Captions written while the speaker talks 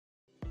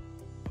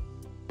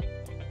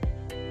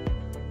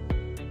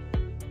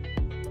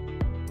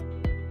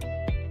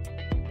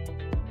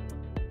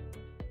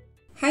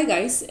Hi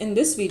guys, in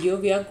this video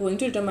we are going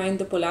to determine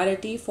the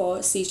polarity for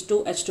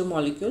C2H2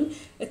 molecule.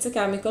 It's a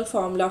chemical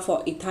formula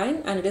for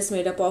ethyne and it is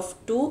made up of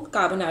 2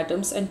 carbon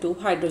atoms and 2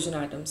 hydrogen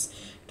atoms.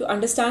 To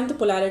understand the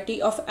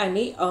polarity of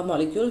any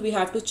molecule, we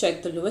have to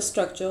check the Lewis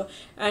structure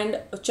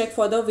and check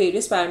for the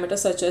various parameters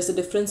such as the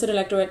difference in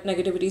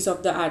electronegativities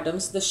of the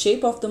atoms, the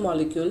shape of the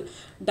molecule,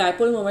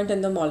 dipole moment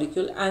in the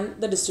molecule and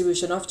the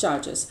distribution of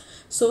charges.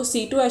 So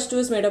C2H2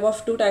 is made up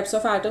of 2 types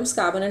of atoms,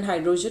 carbon and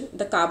hydrogen.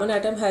 The carbon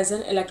atom has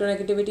an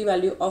electronegativity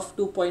value of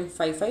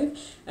 2.55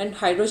 and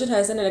hydrogen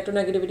has an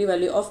electronegativity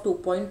value of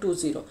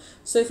 2.20.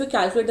 So if you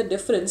calculate the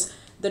difference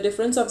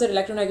of the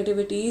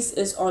electronegativities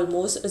is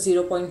almost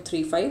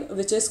 0.35,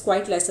 which is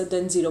quite lesser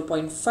than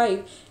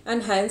 0.5,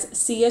 and hence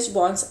CH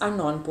bonds are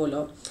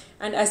non-polar.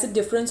 And as the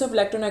difference of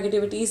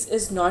electronegativities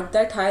is not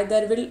that high,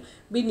 there will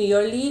be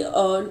nearly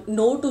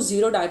no to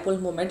zero dipole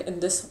moment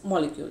in this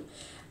molecule.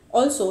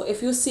 Also,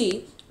 if you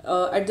see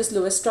at this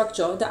Lewis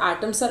structure, the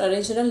atoms are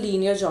arranged in a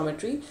linear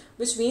geometry,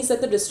 which means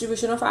that the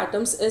distribution of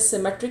atoms is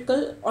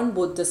symmetrical on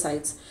both the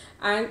sides.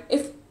 And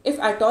if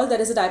at all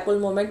there is a dipole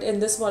moment in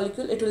this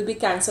molecule, it will be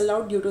cancelled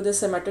out due to the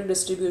symmetric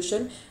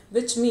distribution,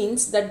 which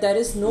means that there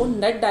is no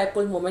net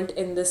dipole moment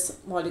in this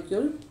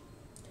molecule.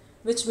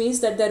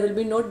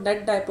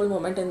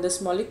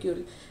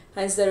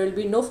 Hence there will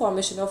be no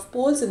formation of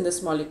poles in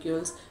this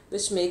molecules,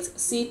 which makes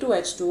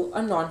C2H2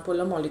 a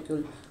non-polar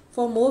molecule.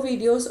 For more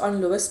videos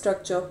on Lewis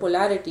structure,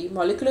 polarity,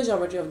 molecular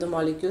geometry of the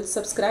molecule,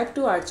 subscribe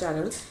to our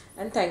channel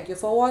and thank you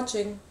for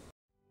watching.